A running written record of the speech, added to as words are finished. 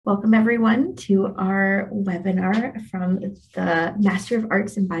Welcome everyone to our webinar from the Master of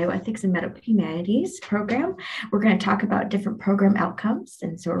Arts in Bioethics and Medical Humanities program. We're going to talk about different program outcomes,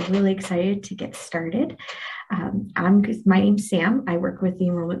 and so we're really excited to get started. My name's Sam. I work with the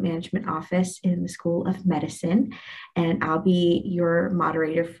Enrollment Management Office in the School of Medicine, and I'll be your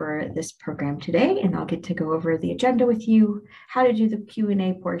moderator for this program today, and I'll get to go over the agenda with you, how to do the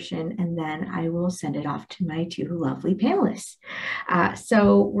Q&A portion, and then I will send it off to my two lovely panelists.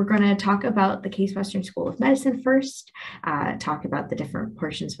 So we're going to talk about the Case Western School of Medicine first, talk about the different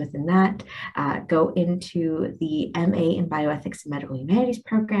portions within that, go into the MA in Bioethics and Medical Humanities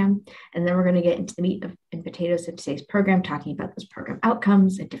program, and then we're going to get into the meat and potatoes of today's program, talking about those program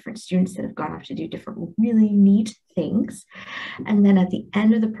outcomes and different students that have gone off to do different really neat things. And then at the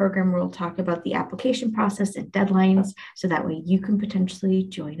end of the program, we'll talk about the application process and deadlines, so that way you can potentially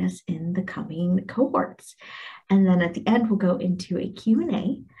join us in the coming cohorts. And then at the end, we'll go into a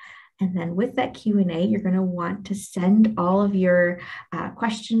Q&A. And then with that Q&A, you're going to want to send all of your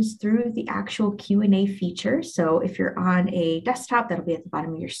questions through the actual Q&A feature. So if you're on a desktop, that'll be at the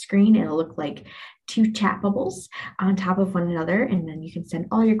bottom of your screen. It'll look like two chat bubbles on top of one another, and then you can send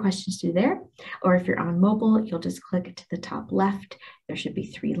all your questions through there. Or if you're on mobile, you'll just click to the top left. There should be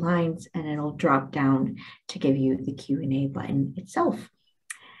 3 lines, and it'll drop down to give you the Q&A button itself.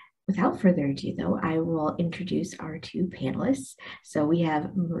 Without further ado, though, I will introduce our two panelists. So we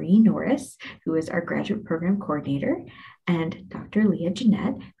have Marie Norris, who is our graduate program coordinator, and Dr. Leah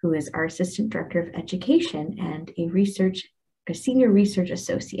Jeanette, who is our assistant director of education and a senior research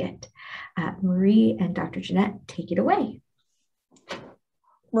associate. Marie and Dr. Jeanette, take it away.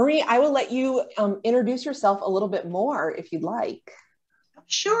 Marie, I will let you introduce yourself a little bit more if you'd like.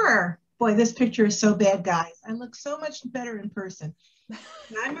 Sure. Boy, this picture is so bad, guys. I look so much better in person.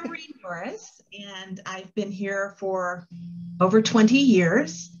 I'm Marie Norris, and I've been here for over 20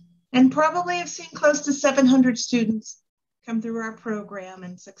 years and probably have seen close to 700 students come through our program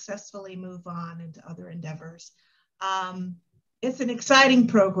and successfully move on into other endeavors. It's an exciting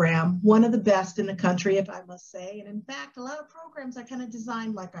program, one of the best in the country, if I must say. And in fact, a lot of programs are kind of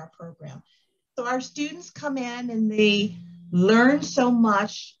designed like our program. So our students come in and they learn so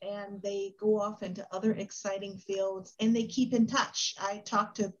much, and they go off into other exciting fields, and they keep in touch. I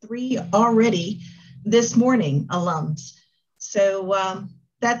talked to 3 already this morning, alums. So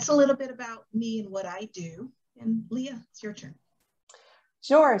that's a little bit about me and what I do. And Leah, it's your turn.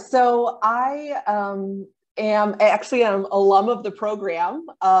 Sure. So I am actually an alum of the program.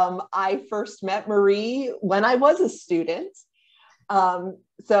 I first met Marie when I was a student.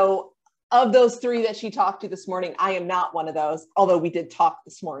 So of those 3 that she talked to this morning, I am not one of those, although we did talk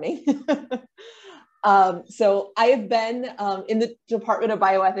this morning. So I have been in the Department of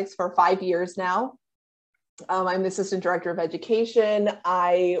Bioethics for 5 years now. I'm the Assistant Director of Education.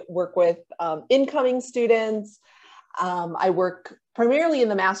 I work with incoming students. I work primarily in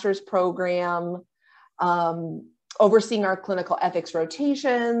the master's program, overseeing our clinical ethics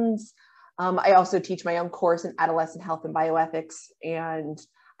rotations. I also teach my own course in adolescent health and bioethics, and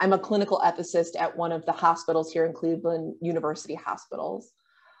I'm a clinical ethicist at one of the hospitals here in Cleveland, University Hospitals.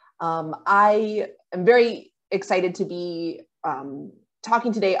 I am very excited to be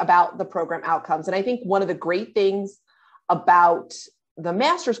talking today about the program outcomes. And I think one of the great things about the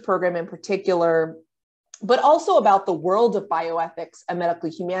master's program in particular, but also about the world of bioethics and medical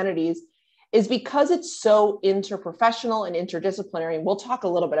humanities, is because it's so interprofessional and interdisciplinary, and we'll talk a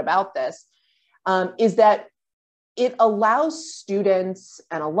little bit about this, is that it allows students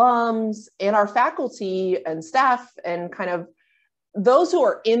and alums and our faculty and staff and kind of those who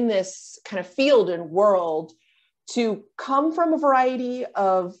are in this kind of field and world to come from a variety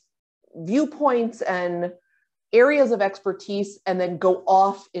of viewpoints and areas of expertise, and then go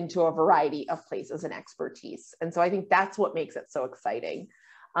off into a variety of places and expertise. And so I think that's what makes it so exciting,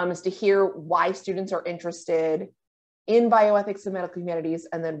 is to hear why students are interested in bioethics and medical humanities,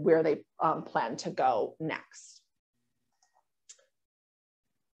 and then where they plan to go next.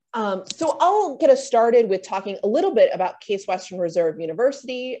 So I'll get us started with talking a little bit about Case Western Reserve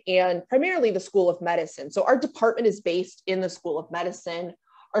University and primarily the School of Medicine. So our department is based in the School of Medicine.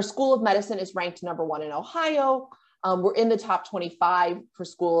 Our School of Medicine is ranked #1 in Ohio. We're in the top 25 for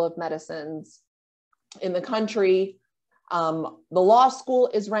School of Medicines in the country. The law school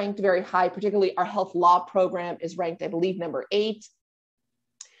is ranked very high, particularly our health law program is ranked, I believe, #8.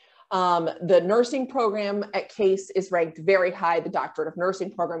 The nursing program at Case is ranked very high. The doctorate of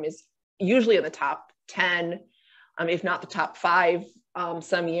nursing program is usually in the top 10, if not the top 5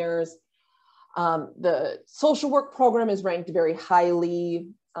 some years. The social work program is ranked very highly,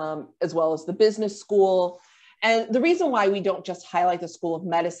 as well as the business school. And the reason why we don't just highlight the School of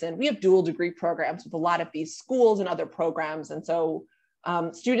Medicine, we have dual degree programs with a lot of these schools and other programs. And so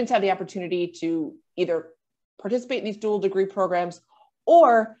students have the opportunity to either participate in these dual degree programs,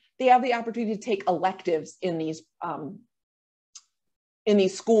 or they have the opportunity to take electives in these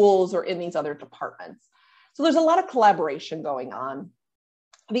schools or in these other departments. So there's a lot of collaboration going on.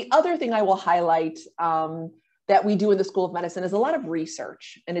 The other thing I will highlight that we do in the School of Medicine is a lot of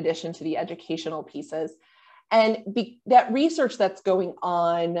research in addition to the educational pieces. And that research that's going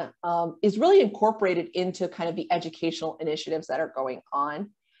on is really incorporated into kind of the educational initiatives that are going on.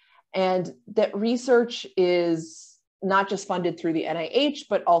 And that research is not just funded through the NIH,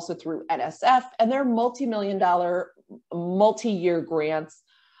 but also through NSF. And they're multi-million-dollar, multi-year grants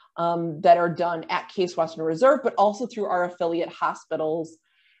that are done at Case Western Reserve, but also through our affiliate hospitals.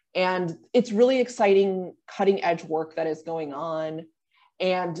 And it's really exciting, cutting-edge work that is going on.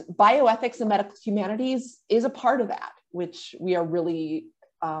 And bioethics and medical humanities is a part of that, which we are really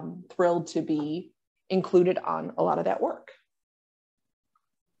thrilled to be included on a lot of that work.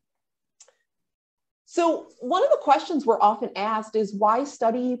 So one of the questions we're often asked is, why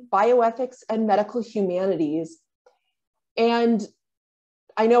study bioethics and medical humanities? And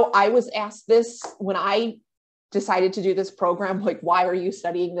I know I was asked this when I decided to do this program, like, why are you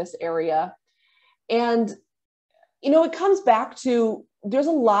studying this area? And, you know, it comes back to, there's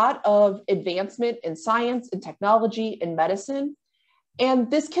a lot of advancement in science and technology and medicine, and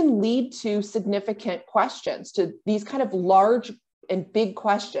this can lead to significant questions, to these kind of large and big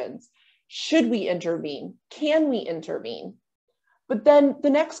questions. Should we intervene? Can we intervene? But then the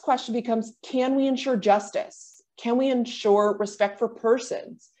next question becomes, can we ensure justice? Can we ensure respect for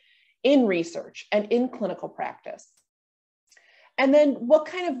persons in research and in clinical practice? And then what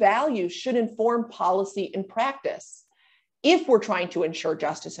kind of values should inform policy and practice if we're trying to ensure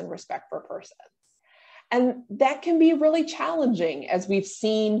justice and respect for persons? And that can be really challenging, as we've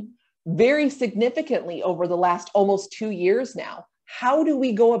seen very significantly over the last almost 2 years now. How do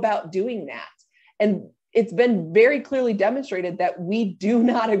we go about doing that? And it's been very clearly demonstrated that we do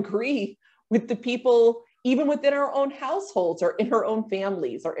not agree with the people, even within our own households or in our own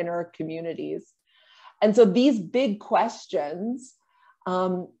families or in our communities. And so these big questions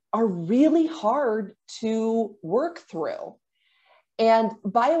are really hard to work through. And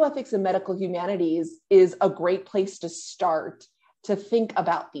bioethics and medical humanities is a great place to start to think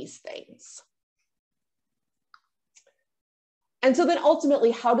about these things. And so then ultimately,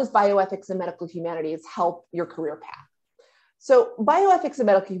 how does bioethics and medical humanities help your career path? So bioethics and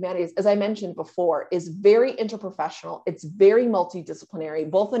medical humanities, as I mentioned before, is very interprofessional. It's very multidisciplinary,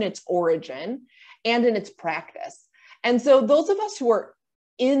 both in its origin and in its practice. And so those of us who are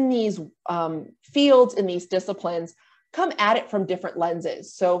in these fields, in these disciplines, come at it from different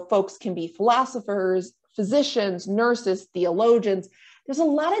lenses. So folks can be philosophers, physicians, nurses, theologians. There's a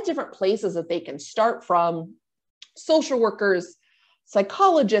lot of different places that they can start from. Social workers,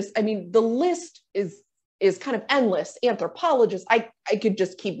 psychologists. I mean, the list is kind of endless. Anthropologists. I could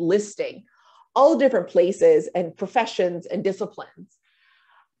just keep listing all different places and professions and disciplines.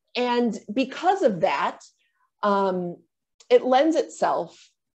 And because of that, it lends itself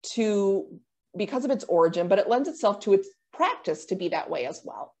to, because of its origin, but it lends itself to its practice to be that way as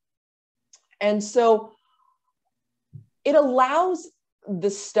well. And so it allows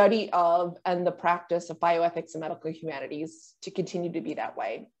the study of and the practice of bioethics and medical humanities to continue to be that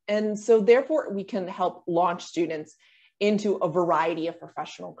way. And so therefore, we can help launch students into a variety of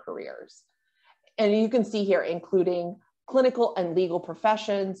professional careers. And you can see here, including clinical and legal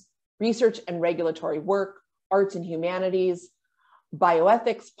professions, research and regulatory work, arts and humanities,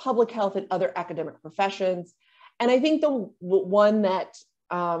 bioethics, public health, and other academic professions. And I think the one that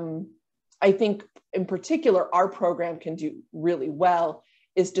I think in particular our program can do really well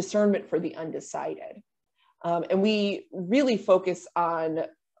is discernment for the undecided. And we really focus on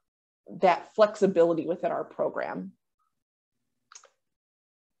that flexibility within our program.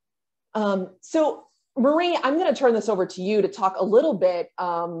 So Marie, I'm going to turn this over to you to talk a little bit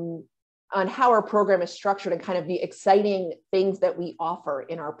on how our program is structured and kind of the exciting things that we offer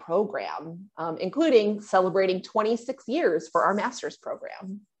in our program, including celebrating 26 years for our master's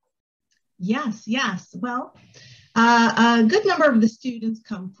program. Yes, yes. Well, a good number of the students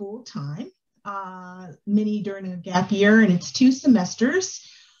come full time, many during a gap year, and it's 2 semesters.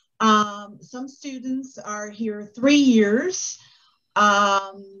 Some students are here 3 years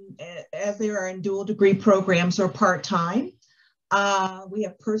as they are in dual degree programs or part-time. We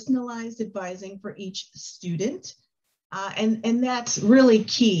have personalized advising for each student. And that's really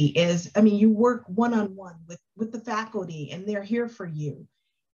key is, I mean, you work one-on-one with the faculty and they're here for you.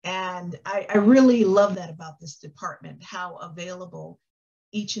 And I really love that about this department, how available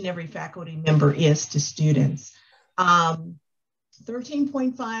each and every faculty member is to students.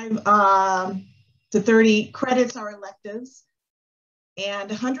 13.5 to 30 credits are electives, and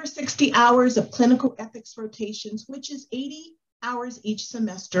 160 hours of clinical ethics rotations, which is 80 hours each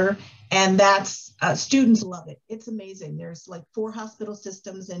semester. And that's, students love it. It's amazing. There's like 4 hospital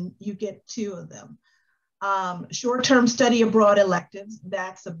systems and you get 2 of them. Short-term study abroad electives,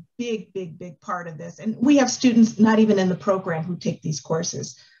 that's a big, big, big part of this. And we have students not even in the program who take these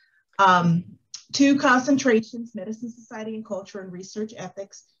courses. 2 concentrations, medicine, society and culture, and research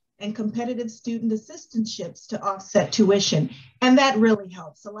ethics, and competitive student assistantships to offset tuition. And that really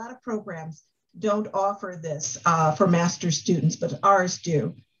helps. A lot of programs don't offer this for master's students, but ours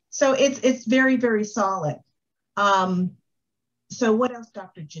do. So it's very, very solid. So what else,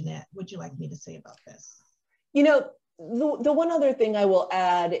 Dr. Jeanette, would you like me to say about this? You know, the one other thing I will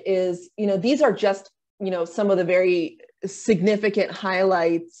add is, these are just, some of the very significant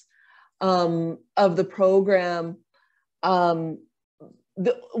highlights of the program. The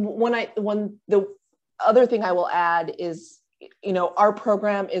other thing I will add is, our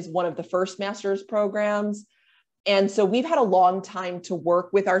program is one of the first master's programs. And so we've had a long time to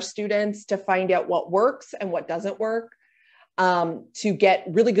work with our students to find out what works and what doesn't work, to get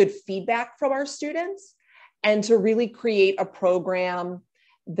really good feedback from our students, and to really create a program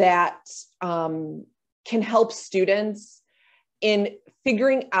that can help students in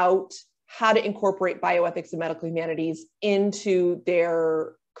figuring out how to incorporate bioethics and medical humanities into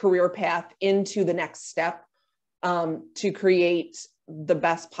their career path, into the next step, to create the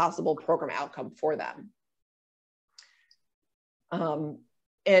best possible program outcome for them.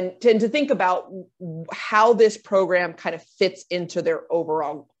 And to think about how this program kind of fits into their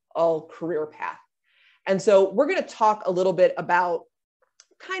overall career path. And so we're going to talk a little bit about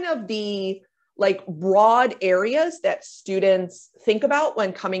kind of the broad areas that students think about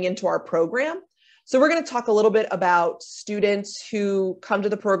when coming into our program. So we're going to talk a little bit about students who come to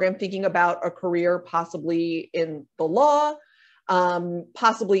the program thinking about a career possibly in the law,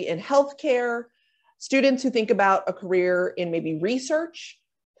 possibly in healthcare, students who think about a career in maybe research,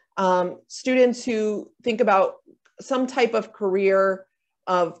 students who think about some type of career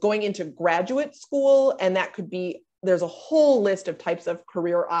of going into graduate school, and that could be, there's a whole list of types of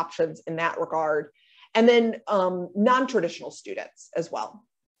career options in that regard, and then non-traditional students as well.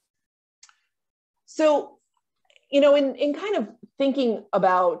 So, in kind of thinking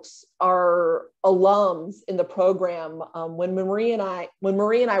about our alums in the program, when Marie and I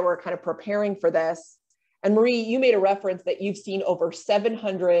were kind of preparing for this, and Marie, you made a reference that you've seen over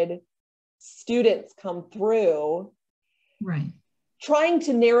 700 students come through. Right. Trying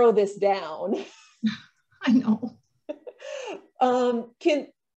to narrow this down. I know.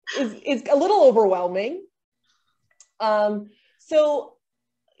 Is a little overwhelming. So,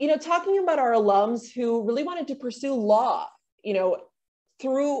 talking about our alums who really wanted to pursue law,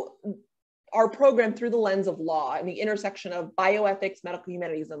 through our program, through the lens of law and the intersection of bioethics, medical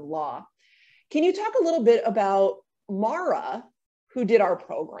humanities, and law. Can you talk a little bit about Mara, who did our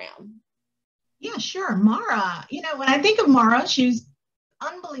program? Yeah, sure. Mara, when I think of Mara, she's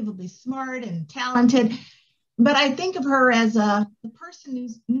unbelievably smart and talented, but I think of her as the person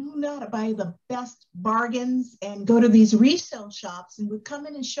who knew how to buy the best bargains and go to these resale shops and would come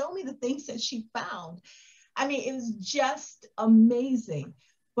in and show me the things that she found. I mean, it was just amazing.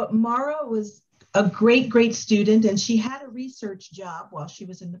 But Mara was a great, great student, and she had a research job while she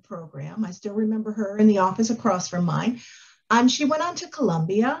was in the program. I still remember her in the office across from mine. She went on to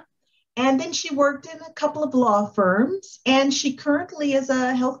Columbia, and then she worked in a couple of law firms, and she currently is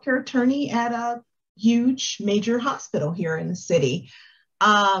a healthcare attorney at a huge major hospital here in the city.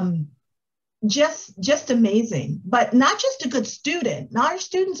 Just amazing, but not just a good student. Not our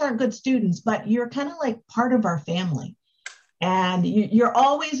students aren't good students, but you're kind of like part of our family, and you're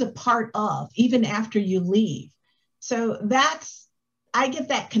always a part of, even after you leave. So I get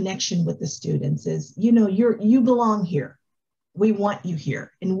that connection with the students is, you belong here. We want you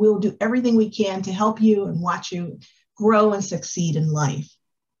here, and we'll do everything we can to help you and watch you grow and succeed in life.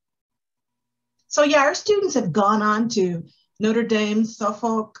 So yeah, our students have gone on to Notre Dame,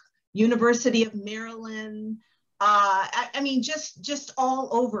 Suffolk, University of Maryland. I mean, just all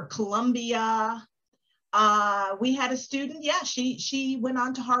over, Columbia. We had a student, yeah, she went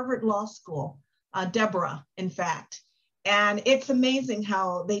on to Harvard Law School, Deborah, in fact. And it's amazing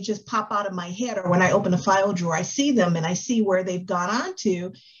how they just pop out of my head, or when I open a file drawer, I see them and I see where they've gone on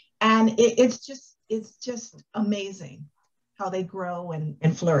to. And it's just amazing how they grow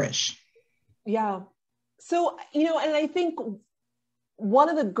and flourish. Yeah. So, and I think one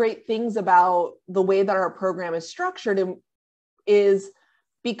of the great things about the way that our program is structured is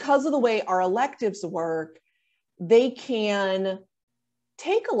because of the way our electives work, they can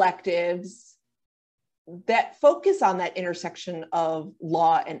take electives that focus on that intersection of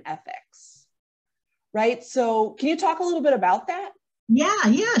law and ethics, right? So can you talk a little bit about that?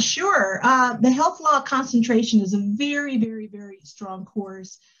 Yeah, sure. The health law concentration is a very, very, very strong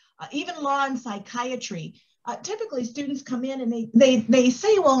course. Even law and psychiatry. Typically, students come in and they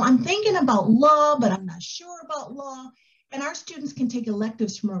say, well, I'm thinking about law, but I'm not sure about law. And our students can take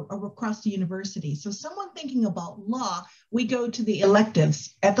electives from across the university. So someone thinking about law, we go to the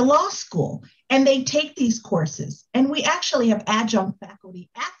electives at the law school and they take these courses. And we actually have adjunct faculty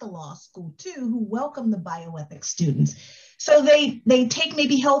at the law school too, who welcome the bioethics students. So they take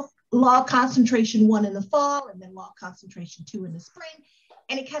maybe health law concentration 1 in the fall and then law concentration 2 in the spring.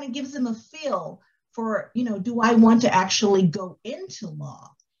 And it kind of gives them a feel for, do I want to actually go into law?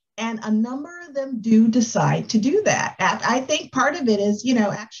 And a number of them do decide to do that. I think part of it is,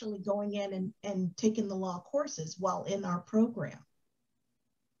 actually going in and taking the law courses while in our program.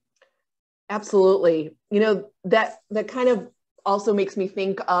 Absolutely. That kind of also makes me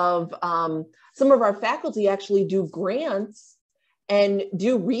think of some of our faculty actually do grants and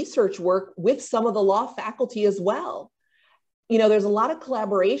do research work with some of the law faculty as well. There's a lot of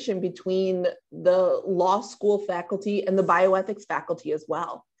collaboration between the law school faculty and the bioethics faculty as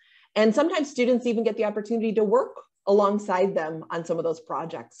well. And sometimes students even get the opportunity to work alongside them on some of those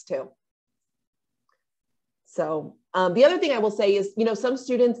projects too. So the other thing I will say is, some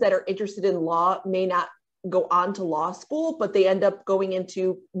students that are interested in law may not go on to law school, but they end up going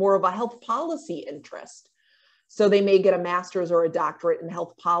into more of a health policy interest. So they may get a master's or a doctorate in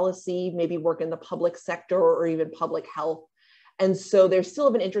health policy, maybe work in the public sector or even public health. And so they still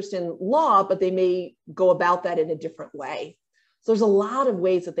have an interest in law, but they may go about that in a different way. So there's a lot of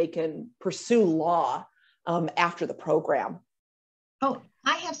ways that they can pursue law after the program. Oh,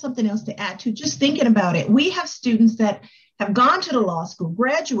 I have something else to add to just thinking about it. We have students that have gone to the law school,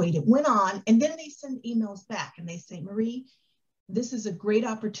 graduated, went on, and then they send emails back and they say, Marie, this is a great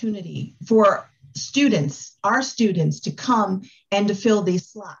opportunity for students, our students, to come and to fill these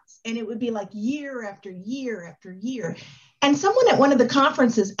slots. And it would be like year after year after year. And someone at one of the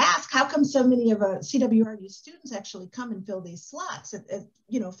conferences asked, how come so many of CWRU students actually come and fill these slots at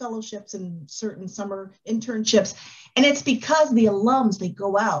fellowships and certain summer internships? And it's because the alums, they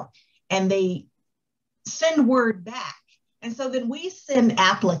go out and they send word back. And so then we send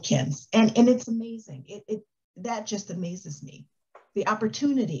applicants, and it's amazing. That just amazes me, the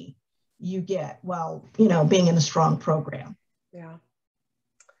opportunity you get while, being in a strong program. Yeah.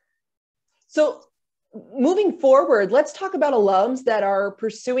 So moving forward, let's talk about alums that are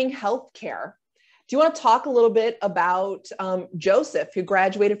pursuing healthcare. Do you want to talk a little bit about Joseph, who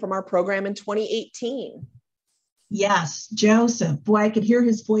graduated from our program in 2018? Yes, Joseph. Boy, I could hear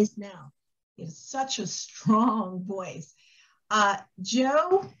his voice now. He has such a strong voice.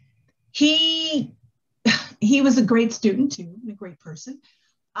 Joe, he was a great student too, and a great person.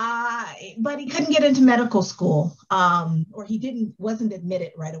 But he couldn't get into medical school, or he wasn't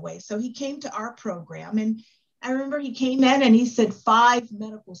admitted right away. So he came to our program, and I remember he came in and he said 5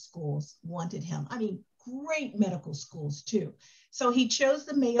 medical schools wanted him. I mean, great medical schools too. So he chose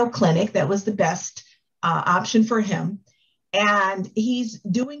the Mayo Clinic. That was the best option for him. And he's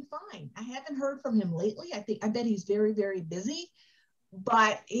doing fine. I haven't heard from him lately. I bet he's very, very busy.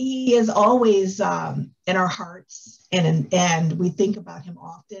 But he is always in our hearts, and we think about him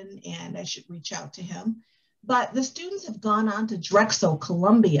often, and I should reach out to him. But the students have gone on to Drexel,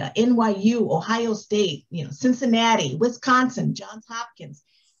 Columbia, NYU, Ohio State, Cincinnati, Wisconsin, Johns Hopkins,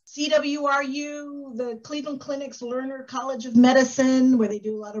 CWRU, the Cleveland Clinic's Lerner College of Medicine, where they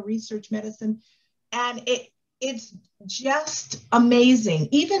do a lot of research medicine. And it's just amazing,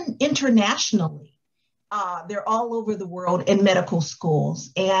 even internationally. They're all over the world in medical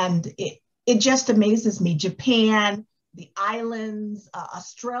schools. And it just amazes me. Japan, the islands,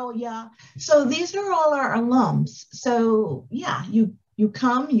 Australia. So these are all our alums. So yeah, you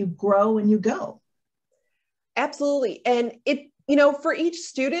come, you grow, and you go. Absolutely. And for each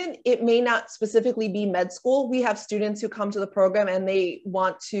student, it may not specifically be med school. We have students who come to the program and they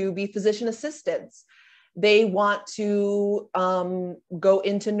want to be physician assistants. They want to go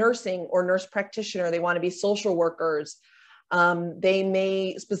into nursing or nurse practitioner. They want to be social workers.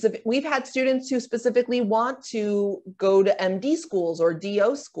 We've had students who specifically want to go to MD schools or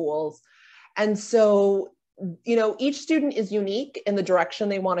DO schools. And so, each student is unique in the direction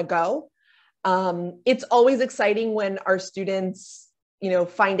they want to go. It's always exciting when our students,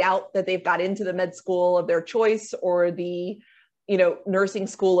 find out that they've got into the med school of their choice or the nursing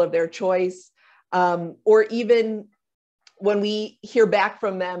school of their choice, or even when we hear back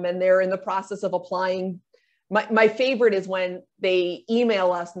from them and they're in the process of applying. My favorite is when they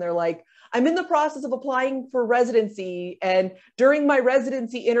email us and they're like, I'm in the process of applying for residency. And during my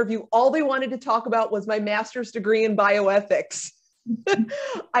residency interview, all they wanted to talk about was my master's degree in bioethics.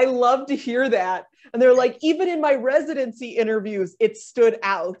 I love to hear that. And they're like, even in my residency interviews, it stood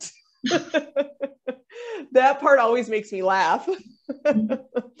out. That part always makes me laugh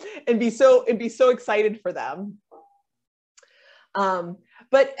and be so excited for them.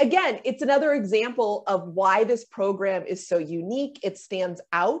 But again, it's another example of why this program is so unique. It stands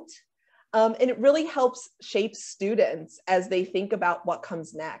out, and it really helps shape students as they think about what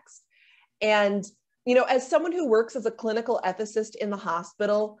comes next. And, as someone who works as a clinical ethicist in the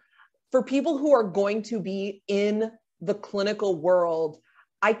hospital, for people who are going to be in the clinical world,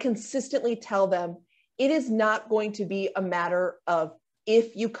 I consistently tell them it is not going to be a matter of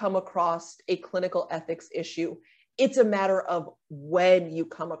if you come across a clinical ethics issue. It's a matter of when you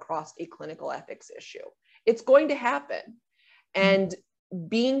come across a clinical ethics issue. It's going to happen. And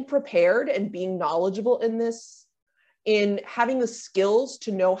being prepared and being knowledgeable in this, in having the skills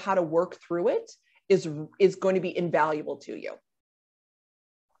to know how to work through it is going to be invaluable to you.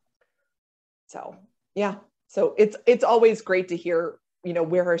 So, yeah. So it's always great to hear,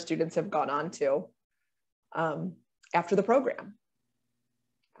 where our students have gone on to after the program.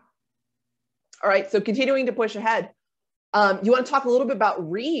 All right, so continuing to push ahead. You want to talk a little bit about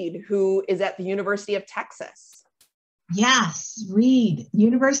Reed, who is at the University of Texas. Yes, Reed,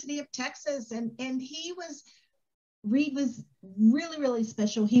 University of Texas. And Reed was really, really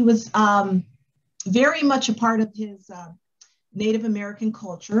special. He was very much a part of his Native American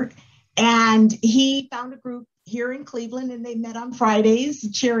culture. And he found a group here in Cleveland, and they met on Fridays,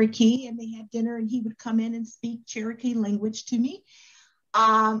 Cherokee, and they had dinner, and he would come in and speak Cherokee language to me.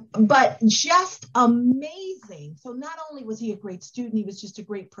 But just amazing. So not only was he a great student, he was just a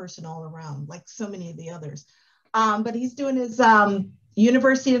great person all around, like so many of the others. But he's doing his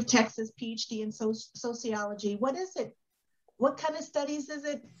University of Texas PhD in sociology. What is it? What kind of studies is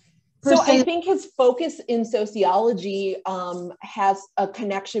it? So I think his focus in sociology has a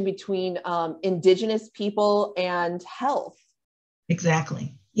connection between Indigenous people and health.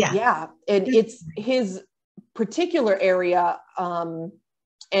 Exactly. Yeah. Yeah. And it's his particular area, and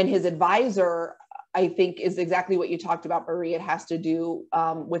his advisor, I think, is exactly what you talked about, Marie. It has to do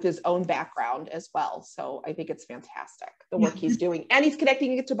with his own background as well. So I think it's fantastic, the work he's doing. And he's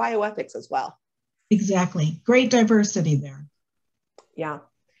connecting it to bioethics as well. Exactly. Great diversity there. Yeah.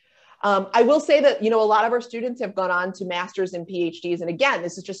 I will say that, a lot of our students have gone on to masters and PhDs. And again,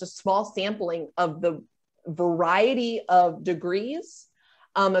 this is just a small sampling of the variety of degrees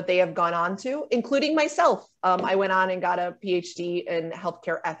that they have gone on to, including myself. I went on and got a PhD in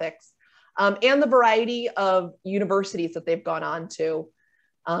healthcare ethics, and the variety of universities that they've gone on to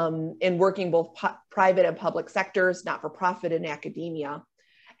in working both private and public sectors, not-for-profit and academia.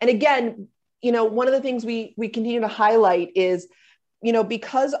 And again, one of the things we continue to highlight is,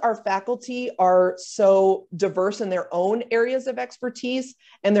 because our faculty are so diverse in their own areas of expertise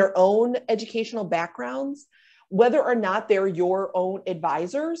and their own educational backgrounds, whether or not they're your own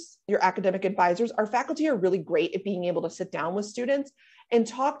advisors, your academic advisors, our faculty are really great at being able to sit down with students and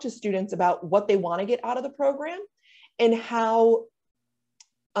talk to students about what they want to get out of the program and how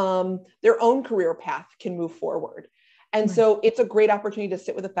their own career path can move forward. And so it's a great opportunity to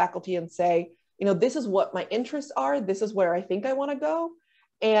sit with the faculty and say, this is what my interests are. This is where I think I want to go,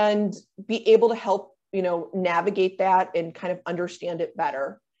 and be able to help, navigate that and kind of understand it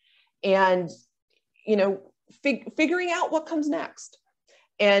better. And, figuring out what comes next,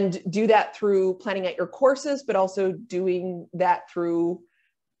 and do that through planning out your courses, but also doing that through,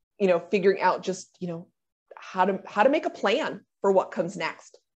 figuring out just, how to make a plan for what comes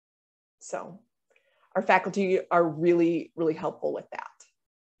next. So our faculty are really, really helpful with that.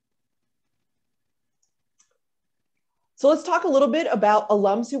 So let's talk a little bit about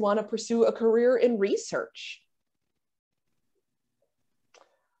alums who want to pursue a career in research.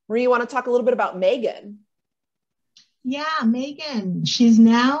 Marie, you want to talk a little bit about Megan? Yeah, Megan, she's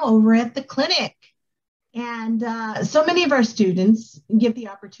now over at the clinic. And so many of our students get the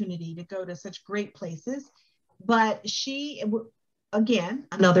opportunity to go to such great places, but she, again,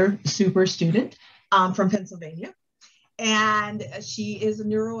 another super student from Pennsylvania, and she is a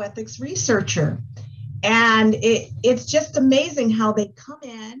neuroethics researcher. And it's just amazing how they come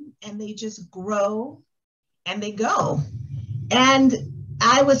in and they just grow and they go. And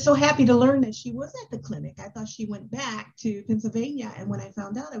I was so happy to learn that she was at the clinic. I thought she went back to Pennsylvania. And when I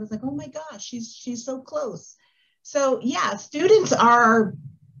found out, I was like, oh my gosh, she's so close. So yeah, students are,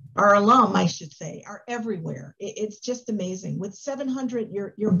 our alum, I should say, are everywhere. It's just amazing. With 700,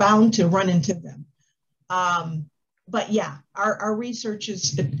 you're bound to run into them. But yeah, our research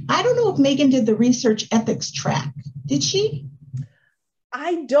is, I don't know if Megan did the research ethics track. Did she?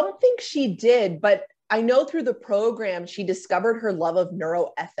 I don't think she did, but I know through the program, she discovered her love of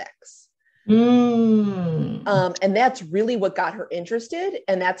neuroethics. And that's really what got her interested.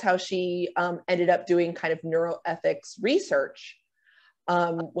 And that's how she ended up doing kind of neuroethics research,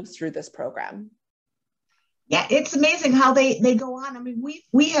 was through this program. Yeah, it's amazing how they go on. I mean,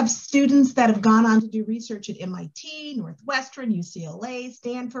 we have students that have gone on to do research at MIT, Northwestern, UCLA,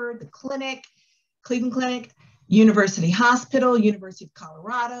 Stanford, the clinic, Cleveland Clinic, University Hospital, University of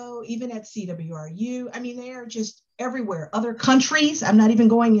Colorado, even at CWRU. I mean, they are just everywhere. Other countries, I'm not even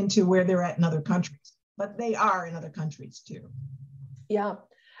going into where they're at in other countries, but they are in other countries too. Yeah.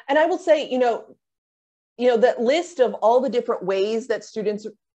 And I will say, that list of all the different ways that students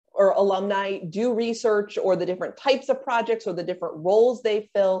or alumni do research, or the different types of projects, or the different roles they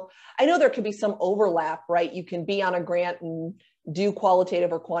fill. I know there could be some overlap, right? You can be on a grant and do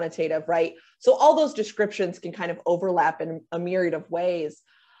qualitative or quantitative, right? So all those descriptions can kind of overlap in a myriad of ways.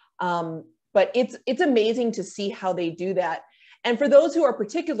 But it's amazing to see how they do that. And for those who are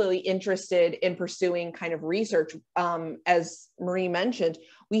particularly interested in pursuing kind of research, as Marie mentioned,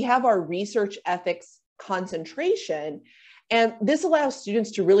 we have our research ethics concentration. And this allows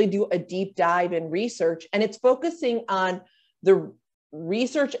students to really do a deep dive in research. And it's focusing on the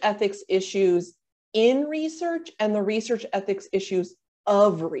research ethics issues in research and the research ethics issues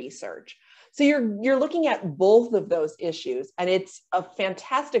of research. So you're looking at both of those issues. And it's a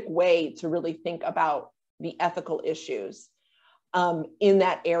fantastic way to really think about the ethical issues in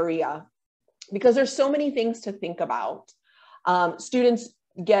that area, because there's so many things to think about. Students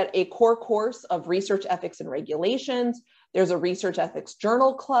get a core course of research ethics and regulations. There's a research ethics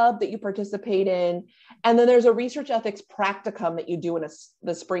journal club that you participate in. And then there's a research ethics practicum that you do in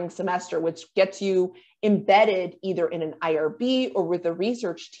the spring semester, which gets you embedded either in an IRB or with a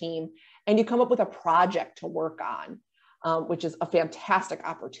research team. And you come up with a project to work on, which is a fantastic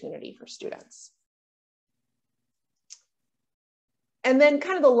opportunity for students. And then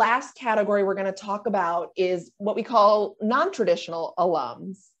kind of the last category we're going to talk about is what we call non-traditional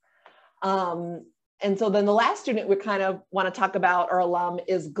alums. And so then the last student we kind of want to talk about, our alum,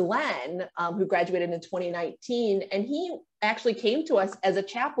 is Glenn, who graduated in 2019. And he actually came to us as a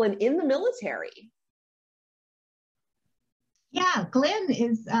chaplain in the military. Yeah, Glenn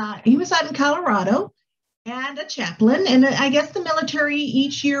is, he was out in Colorado and a chaplain. And I guess the military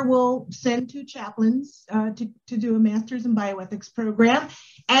each year will send 2 chaplains to do a master's in bioethics program.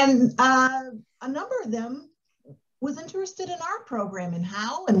 And a number of them was interested in our program. And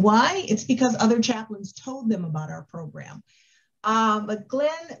how and why? It's because other chaplains told them about our program. But Glenn,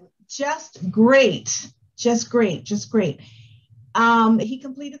 just great, just great, just great. He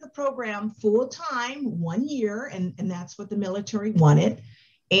completed the program full time, 1 year, and that's what the military wanted.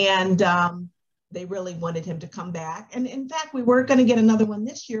 And they really wanted him to come back. And in fact, we were going to get another one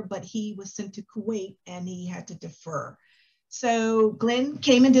this year, but he was sent to Kuwait and he had to defer. So Glenn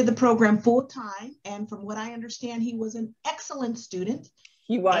came and did the program full time. And from what I understand, he was an excellent student.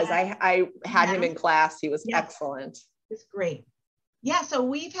 He was. I had him in class. He was excellent. It's great. Yeah, so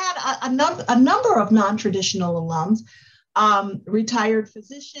we've had a number of non-traditional alums, retired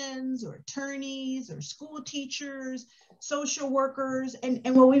physicians or attorneys or school teachers, social workers. And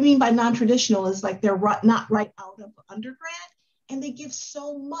what we mean by non-traditional is like they're not right out of undergrad, and they give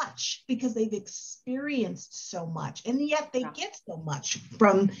so much because they've experienced so much. And yet they get so much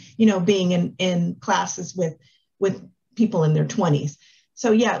from, being in classes with people in their 20s.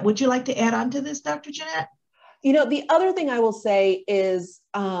 So yeah, would you like to add on to this, Dr. Jeanette? The other thing I will say is,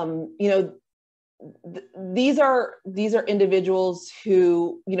 these are individuals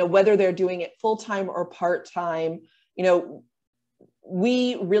who, whether they're doing it full-time or part-time,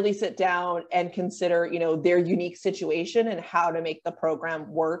 we really sit down and consider, their unique situation and how to make the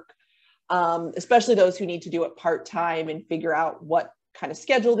program work, especially those who need to do it part-time and figure out what kind of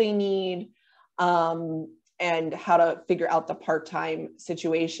schedule they need, and how to figure out the part-time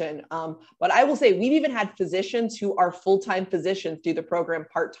situation. But I will say we've even had physicians who are full-time physicians do the program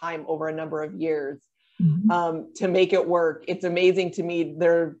part-time over a number of years, to make it work. It's amazing to me.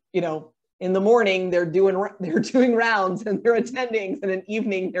 They're, in the morning, they're doing rounds and they're attending, and in the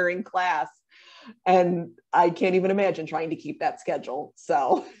evening they're in class. And I can't even imagine trying to keep that schedule.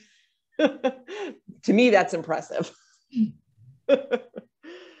 So to me, that's impressive.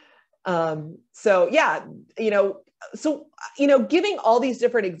 So yeah, giving all these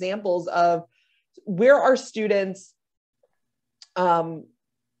different examples of where our students,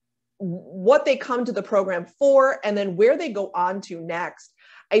 what they come to the program for, and then where they go on to next,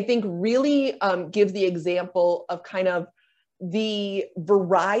 I think really gives the example of kind of the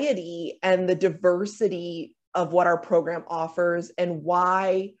variety and the diversity of what our program offers and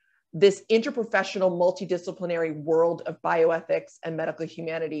why this interprofessional multidisciplinary world of bioethics and medical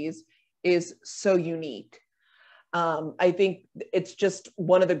humanities is so unique. I think it's just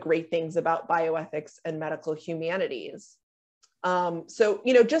one of the great things about bioethics and medical humanities. So,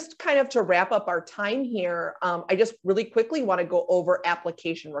 just kind of to wrap up our time here, I just really quickly want to go over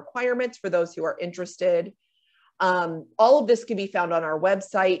application requirements for those who are interested. All of this can be found on our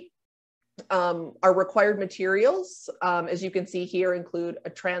website. Our required materials, as you can see here, include a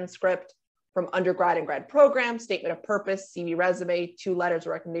transcript from undergrad and grad program, statement of purpose, CV resume, 2 letters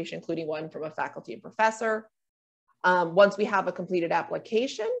of recommendation, including one from a faculty and professor. Once we have a completed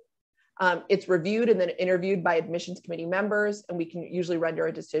application, it's reviewed and then interviewed by admissions committee members, and we can usually render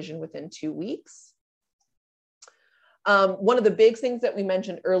a decision within 2 weeks. One of the big things that we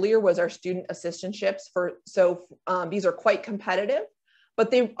mentioned earlier was our student assistantships. These are quite competitive, but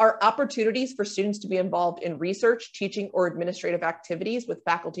they are opportunities for students to be involved in research, teaching, or administrative activities with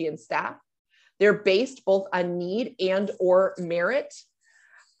faculty and staff. They're based both on need and or merit.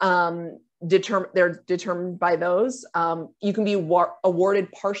 They're determined by those. You can be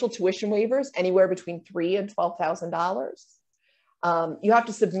awarded partial tuition waivers anywhere between $3,000 and $12,000. You have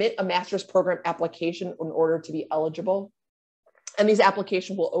to submit a master's program application in order to be eligible. And these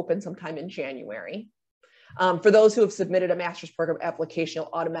applications will open sometime in January. For those who have submitted a master's program application,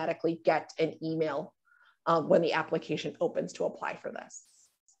 you'll automatically get an email when the application opens to apply for this.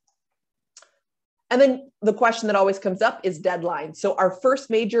 And then the question that always comes up is deadline. So our first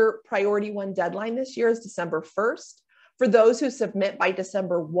major priority 1 deadline this year is December 1st. For those who submit by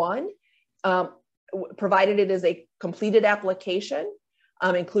December 1, provided it is a completed application,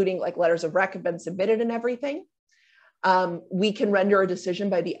 including like letters of rec have been submitted and everything, we can render a decision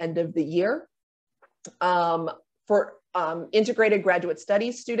by the end of the year. For integrated graduate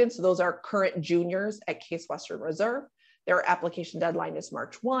studies students, so those are current juniors at Case Western Reserve, their application deadline is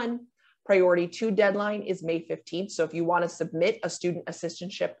March 1. Priority 2 deadline is May 15th. So if you want to submit a student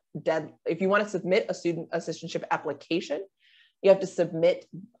assistantship application, you have to submit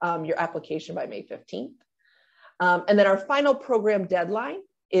your application by May 15th. And then our final program deadline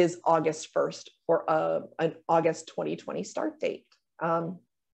is August 1st for an August 2020 start date.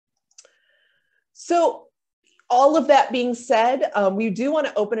 So all of that being said, we do want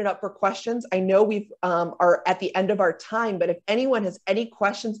to open it up for questions. I know we are at the end of our time, but if anyone has any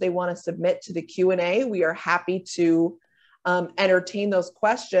questions they want to submit to the Q&A, we are happy to entertain those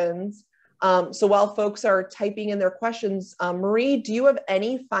questions. So while folks are typing in their questions, Marie, do you have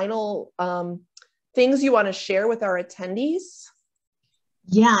any final things you want to share with our attendees?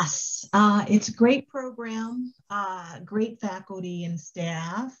 Yes, it's a great program, great faculty and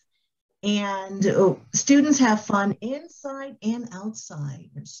staff. And students have fun inside and outside.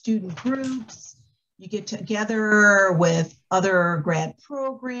 There's student groups. You get together with other grad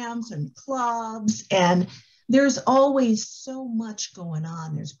programs and clubs, and there's always so much going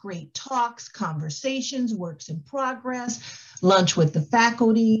on. There's great talks, conversations, works in progress, lunch with the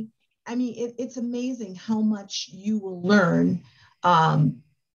faculty. I mean, it's amazing how much you will learn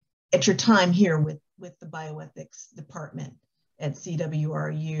at your time here with the bioethics department at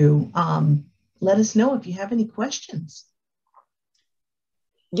CWRU. Let us know if you have any questions.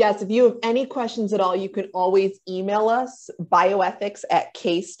 Yes, if you have any questions at all, you can always email us,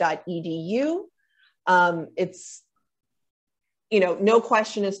 bioethics@case.edu. It's, no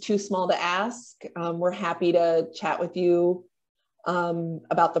question is too small to ask. We're happy to chat with you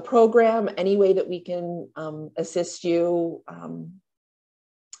about the program, any way that we can assist you,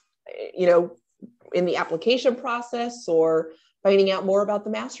 in the application process or finding out more about the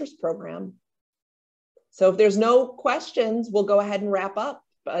master's program. So if there's no questions, we'll go ahead and wrap up.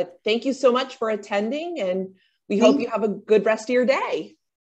 But thank you so much for attending, and we hope you have a good rest of your day.